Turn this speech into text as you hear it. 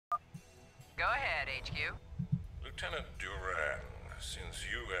Go ahead, HQ. Lieutenant Duran, since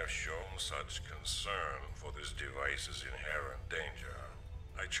you have shown such concern for this device's inherent danger,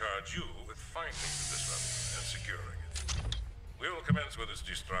 I charge you with finding the disruptor and securing it. We will commence with its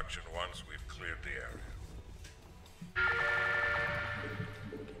destruction once we've cleared the area.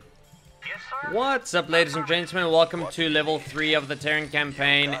 What's up, ladies and gentlemen? Welcome to level 3 of the Terran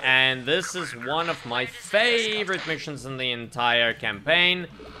campaign, and this is one of my favorite missions in the entire campaign.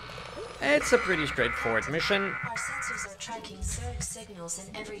 It's a pretty straightforward mission. Our sensors are tracking Zerg signals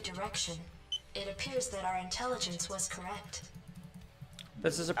in every direction. It appears that our intelligence was correct.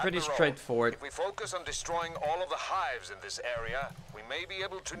 This is a pretty straightforward. If we focus on destroying all of the hives in this area, we may be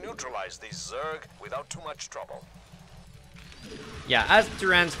able to neutralize these Zerg without too much trouble. Yeah, as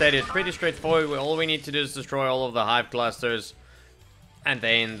Duran stated, it's pretty straightforward. All we need to do is destroy all of the hive clusters, and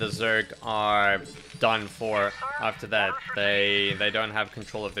then the Zerg are done for. After that, they don't have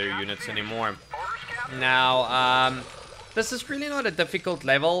control of their units anymore. Now, this is really not a difficult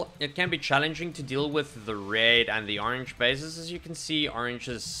level. It can be challenging to deal with the red and the orange bases. As you can see, orange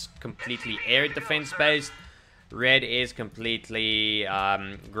is completely air defense based. Red is completely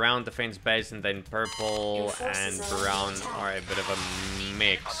ground defense based, and then purple and brown are a bit of a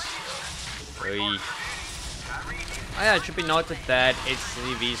mix. Oh yeah, it should be noted that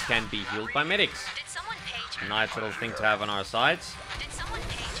HCVs can be healed by medics. Nice little thing to have on our sides.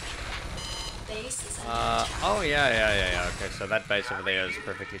 Oh yeah. Okay, so that base over there is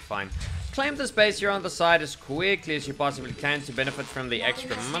perfectly fine. Claim this base here on the side as quickly as you possibly can to benefit from the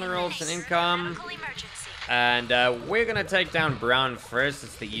extra minerals and income. And we're gonna take down brown first.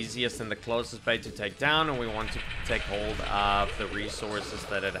 It's the easiest and the closest base to take down, and we want to take hold of the resources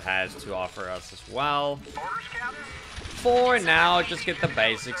that it has to offer us as well. For now, just get the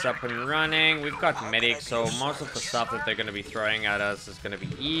basics up and running. We've got medics, so most of the stuff that they're gonna be throwing at us is gonna be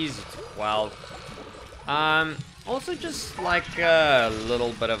easy to quell. Also, just like a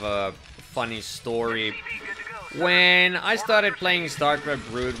little bit of a funny story. When I started playing Starcraft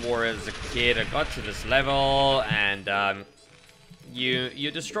Brood War as a kid, I got to this level, and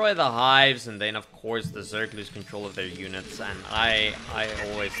you destroy the hives, and then of course the Zerg lose control of their units. And I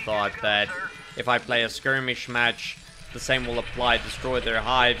always thought that if I play a skirmish match, the same will apply: destroy their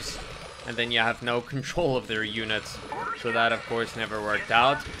hives, and then you have no control of their units. So that of course never worked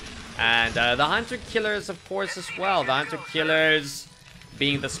out. And the hunter killers, of course, as well. The hunter killers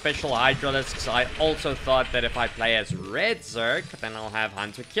being the special hydralisks, I also thought that if I play as red Zerg, then I'll have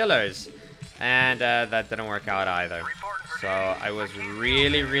hunter killers. And that didn't work out either. So I was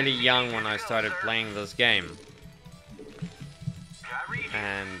really young when I started playing this game.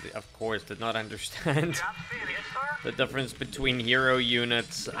 And of course did not understand the difference between hero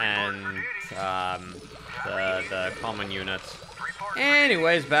units and the common units.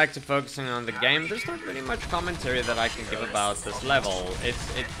 Anyways, back to focusing on the game. There's not really much commentary that I can give about this level.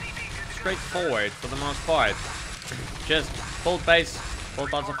 It's straightforward for the most part. Just build base,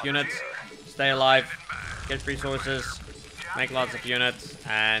 build lots of units, stay alive, get resources, make lots of units,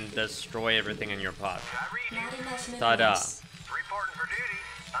 and destroy everything in your path. Ta-da.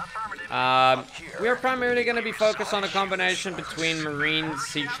 We are primarily going to be focused on a combination between marines,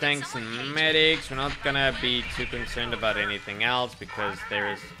 siege tanks, and medics. We're not going to be too concerned about anything else because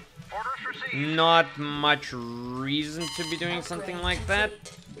there is not much reason to be doing something like that.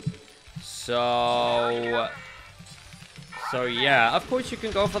 So yeah, of course you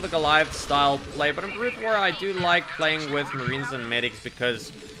can go for the Goliath style play, but in Brood War I do like playing with marines and medics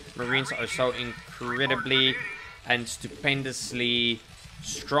because marines are so incredibly and stupendously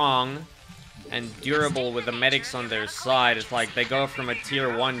strong and durable with the medics on their side. It's like they go from a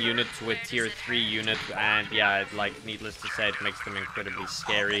tier 1 unit to a tier 3 unit, and yeah, like needless to say, it makes them incredibly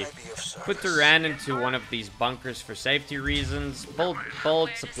scary. Put Duran into one of these bunkers for safety reasons, build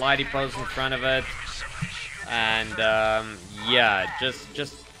supply depots in front of it, and yeah,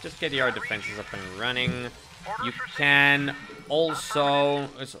 just get your defenses up and running. You can also,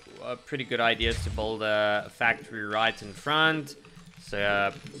 it's a pretty good idea to build a factory right in front. It's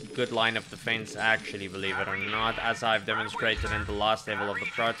a good line of defense, actually, believe it or not, as I've demonstrated in the last level of the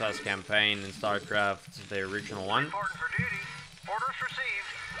Protoss campaign in Starcraft, the original one.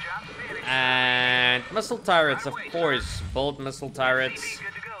 And missile turrets, of course, build missile turrets.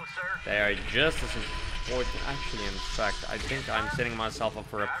 They are just as important. Actually, in fact, I think I'm setting myself up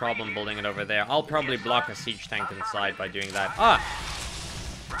for a problem building it over there. I'll probably block a siege tank inside by doing that.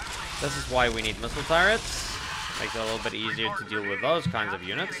 This is why we need missile turrets. Makes it a little bit easier to deal with those kinds of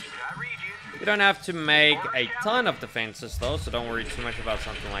units. You don't have to make a ton of defenses though, so don't worry too much about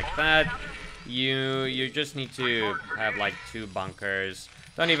something like that. You just need to have like 2 bunkers.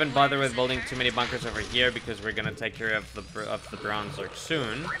 Don't even bother with building too many bunkers over here because we're gonna take care of the brown Zerg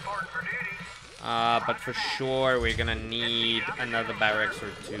soon. But for sure we're gonna need another barracks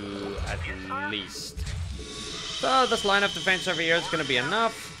or two at least. So this line of defense over here is gonna be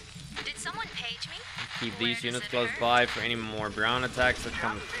enough. Did someone page me? Keep these units close by for any more brown attacks that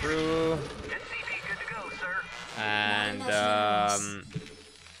come through. And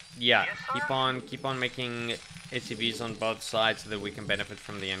yeah, keep on making SCVs on both sides so that we can benefit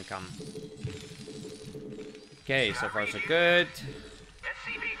from the income. Okay, so far so good.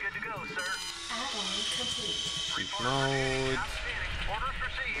 Sleep mode.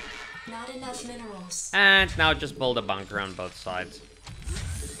 Not enough minerals. And now just build a bunker on both sides.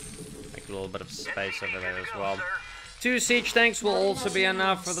 Make a little bit of space over there as well. 2 siege tanks will also be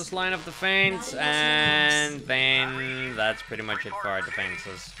enough for this line of defense, and then that's pretty much it for our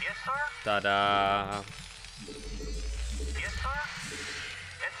defenses. Ta-da!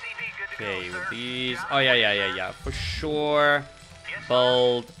 Okay, with these... Oh, yeah. For sure,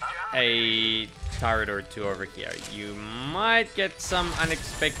 build a turret or 2 over here. You might get some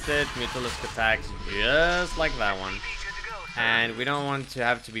unexpected Mutalisk attacks, just like that one. And we don't want to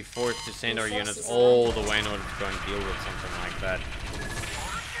have to be forced to send our units all the way in order to go and deal with something like that.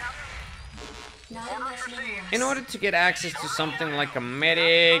 In order to get access to something like a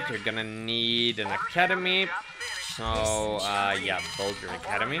medic, you're gonna need an academy. So, yeah, build your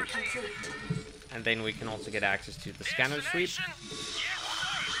academy. And then we can also get access to the scanner suite.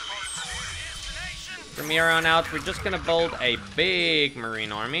 From here on out, we're just gonna build a big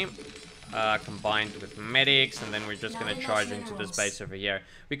marine army. Combined with medics, and then we're just gonna charge into this base over here.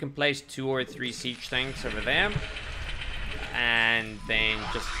 We can place 2 or 3 siege tanks over there, and then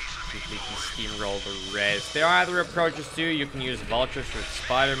just completely steamroll the rest. There are other approaches too. You can use vultures with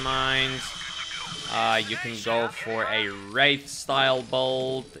spider mines. You can go for a wraith style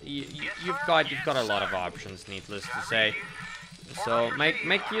build. You've got a lot of options, needless to say. So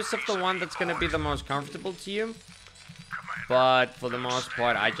make use of the one that's gonna be the most comfortable to you. But for the most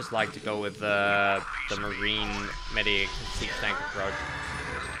part, I just like to go with the marine medic siege tank approach.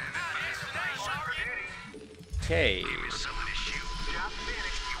 Okay.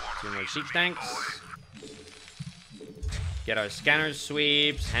 2 more siege tanks. Get our scanner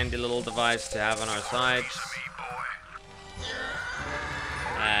sweeps, handy little device to have on our sides.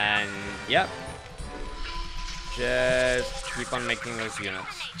 And yep. Just keep on making those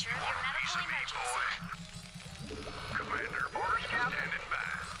units.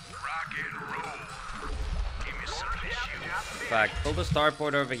 In fact, build a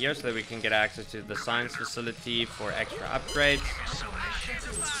starport over here so that we can get access to the science facility for extra upgrades.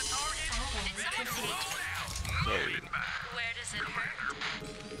 Okay.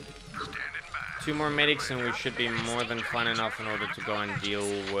 2 more medics and we should be more than fine enough in order to go and deal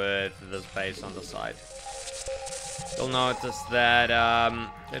with this base on the side. You'll notice that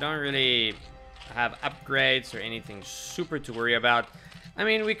they don't really have upgrades or anything super to worry about. I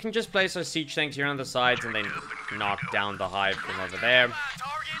mean, we can just place our siege tanks here on the sides and then knock down the hive from over there.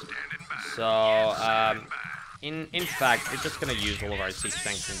 So, in fact, we're just gonna use all of our siege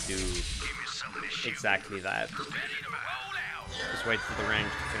tanks and do exactly that. Just wait for the range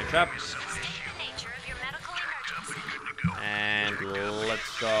to finish up. And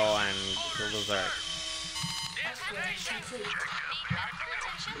let's go and kill the Zerg.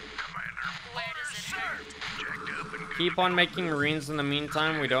 Keep on making marines in the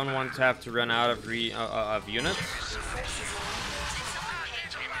meantime. We don't want to have to run out of units.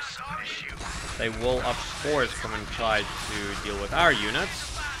 They will, of course, come and try to deal with our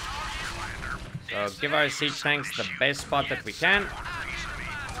units. So give our siege tanks the best spot that we can.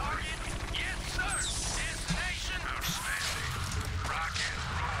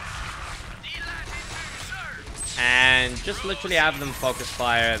 And just literally have them focus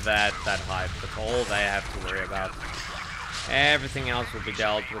fire that hive. That's all they have to worry about. Everything else will be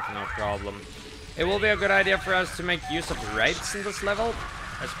dealt with, no problem. It will be a good idea for us to make use of wraiths in this level,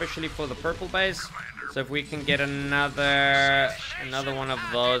 especially for the purple base. So if we can get another one of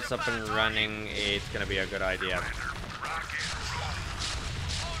those up and running, it's gonna be a good idea.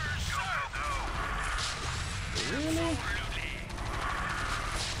 Really?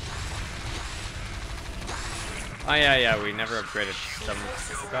 Oh yeah, we never upgraded them.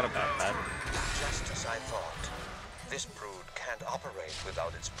 Forgot about that. Just as I thought. This brood can't operate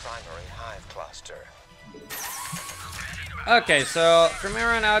without its primary hive cluster. Okay, so from here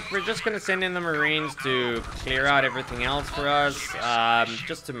on out, we're just gonna send in the Marines to clear out everything else for us,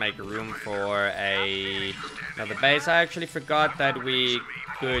 just to make room for another base. I actually forgot that we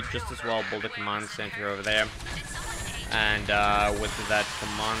could just as well build a command center over there. And with that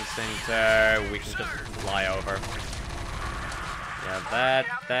command center, we can just fly over. Yeah,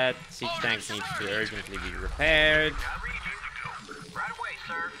 that siege tank needs to urgently be repaired.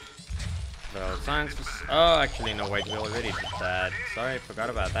 So, science was... Oh, actually, no, wait, we already did that. Sorry, I forgot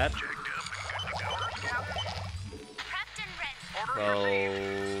about that.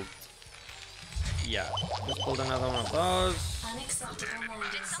 So... Yeah, just build another one of those.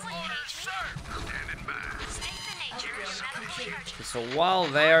 Okay, so while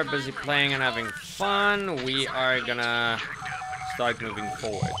they are busy playing and having fun, we are gonna start moving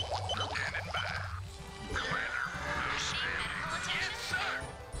forward.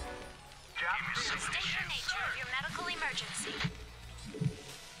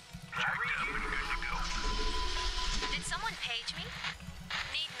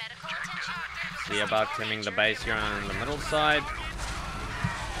 See about trimming the base here on the middle side.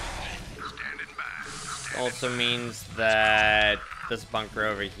 Also means that this bunker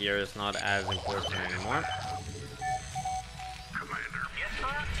over here is not as important anymore.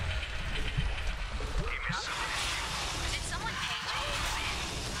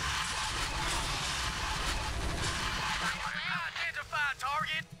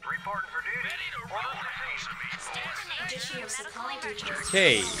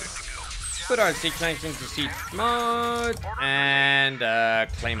 Okay. Put our siege tanks into siege mode and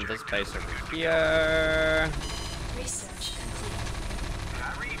claim this base over here. Research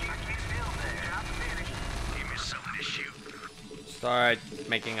complete. Start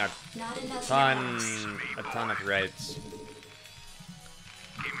making a ton of raids.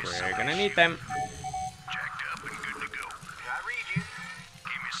 We're gonna need them.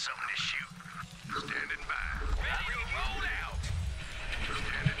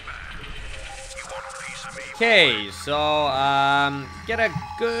 Okay, so get a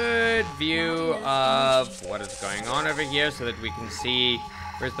good view of what is going on over here so that we can see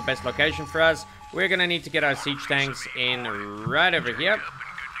where's the best location for us. We're gonna need to get our siege tanks in right over here,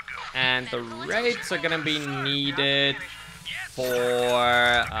 and the raids are gonna be needed for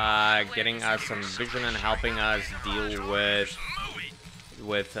getting us some vision and helping us deal with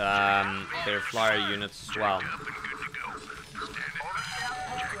their flyer units as well.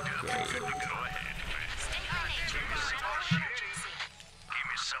 Okay.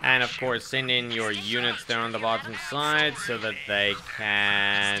 And of course, send in your units there on the bottom side so that they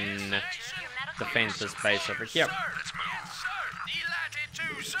can defend this base over here.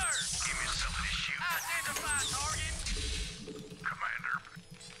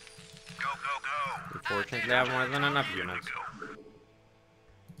 Unfortunately, I have more than enough units.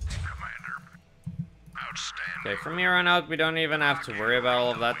 Okay, from here on out, we don't even have to worry about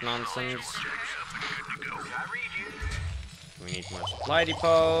all of that nonsense. We need more supply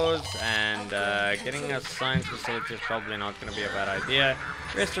depots, and getting a science facility is probably not going to be a bad idea.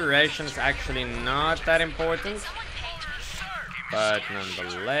 Restoration is actually not that important, but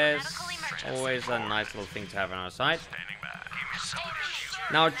nonetheless, always a nice little thing to have on our side.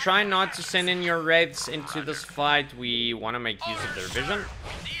 Now, try not to send in your raids into this fight. We want to make use of their vision.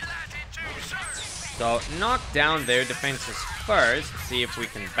 So, knock down their defenses first, see if we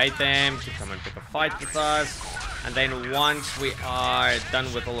can bait them to come and pick a fight with us. And then once we are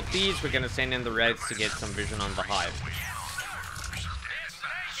done with all of these, we're going to send in the raids to get some vision on the hive.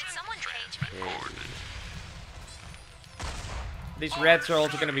 Okay. These raids are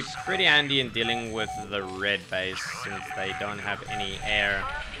also going to be pretty handy in dealing with the red base, since they don't have any air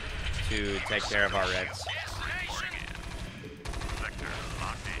to take care of our raids.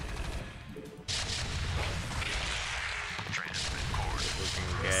 We can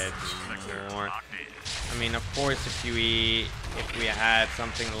get more. I mean, of course, if we had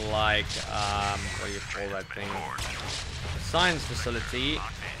something like what do you call that thing? A science facility.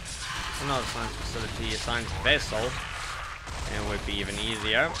 Well, not a science facility, a science vessel. And it would be even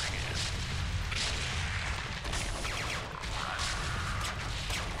easier.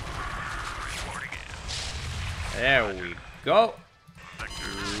 There we go.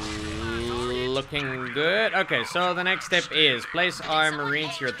 Looking good. Okay, so the next step is place our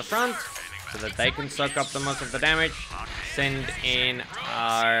marines here at the front so that they can soak up the most of the damage. Send in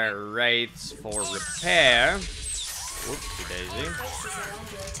our raids for repair. Whoopsie daisy.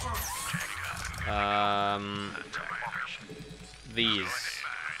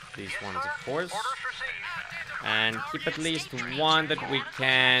 These ones, of course. And keep at least one that we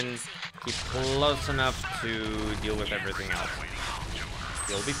can keep close enough to deal with everything else.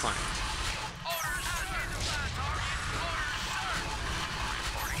 You'll be fine.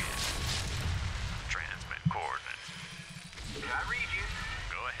 Transmit coordinates. I read you.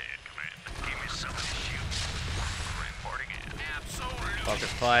 Go ahead, Commander. Give me some of this shoot. Focus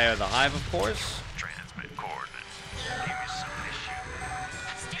fire the hive, of course. Transmit coordinates. Give me some issue.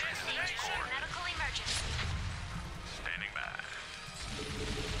 Medical emergency. Standing by.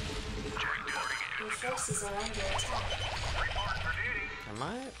 Your forces are under attack. Am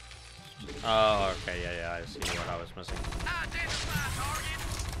I? Oh, okay, yeah, I see what I was missing.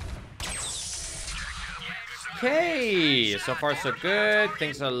 Okay, so far so good.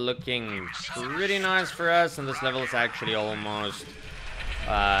 Things are looking pretty nice for us, and this level is actually almost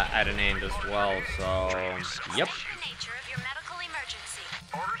at an end as well. So, yep, The nature of your medical emergency.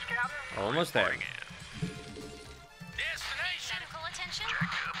 almost there. Medical attention.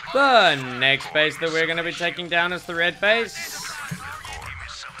 The next base that we're going to be taking down is the red base.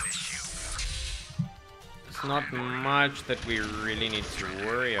 It's not much that we really need to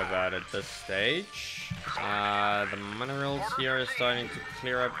worry about at this stage. The minerals here are starting to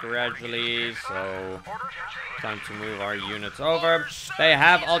clear up gradually, so time to move our units over. They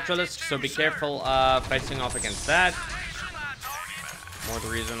have Ultralisks, so be careful facing off against that. More the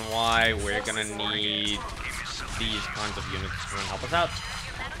reason why we're gonna need these kinds of units to come and help us out.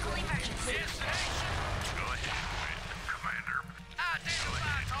 Medical emergency.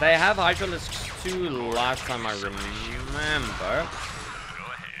 They have Hydralisks too last time I remember.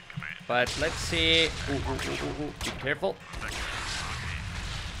 But let's see. Ooh, be careful.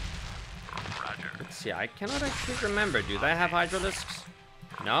 Let's see, I cannot actually remember. Do they have Hydralisks?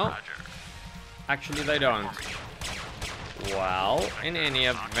 No? Actually, they don't. Well, in any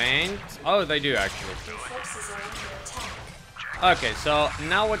event... Oh, they do, actually. Your forces are under attack. Okay, so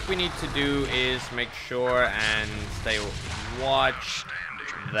now what we need to do is make sure and stay watch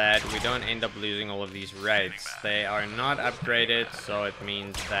that we don't end up losing all of these raids. They are not upgraded, so it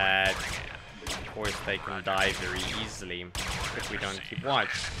means that, of course, they can die very easily if we don't keep watch.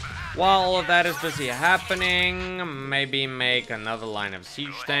 While all of that is busy happening, maybe make another line of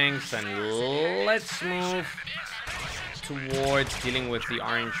siege tanks, and let's move towards dealing with the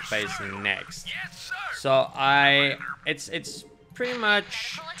orange base next. So it's pretty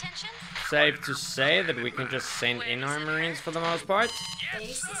much Medical attention. safe to say that we can just send in our marines for the most part.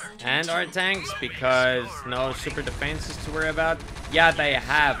 Base is under And our attack. tanks, because no super defenses to worry about. Yeah, they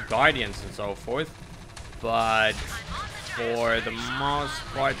have guardians and so forth, but for the most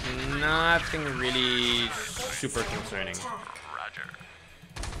part, nothing really super concerning. Attack.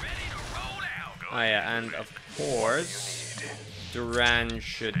 Oh yeah, and of course, Duran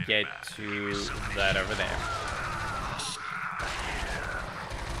should get to that over there.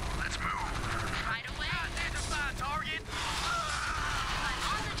 Right away. I'm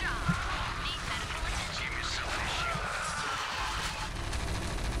on the job. Need medical attention.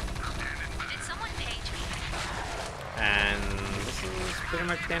 Did someone page me? And this is pretty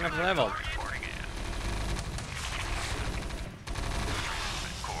much the end of the level.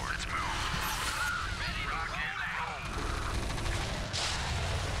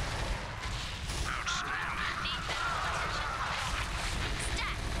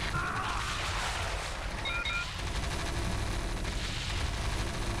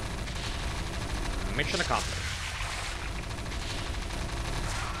 Mission accomplished.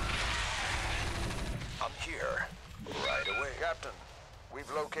 I'm here. Right away, Captain. We've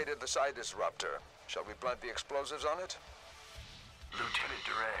located the Psi-Disrupter. Shall we plant the explosives on it? Lieutenant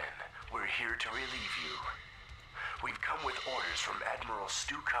Duran, we're here to relieve you. We've come with orders from Admiral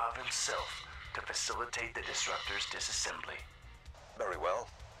Stukov himself to facilitate the Disruptor's disassembly. Very well.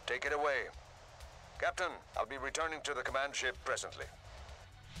 Take it away. Captain, I'll be returning to the command ship presently.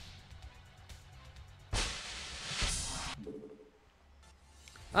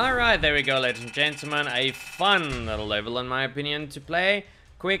 Alright, there we go, ladies and gentlemen. A fun little level, in my opinion, to play.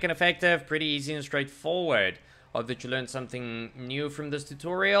 Quick and effective, pretty easy and straightforward. Hope that you learned something new from this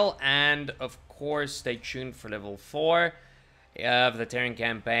tutorial. And, of course, stay tuned for level 4 of the Terran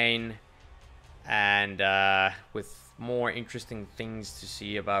campaign. And with more interesting things to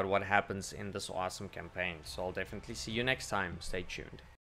see about what happens in this awesome campaign. So I'll definitely see you next time. Stay tuned.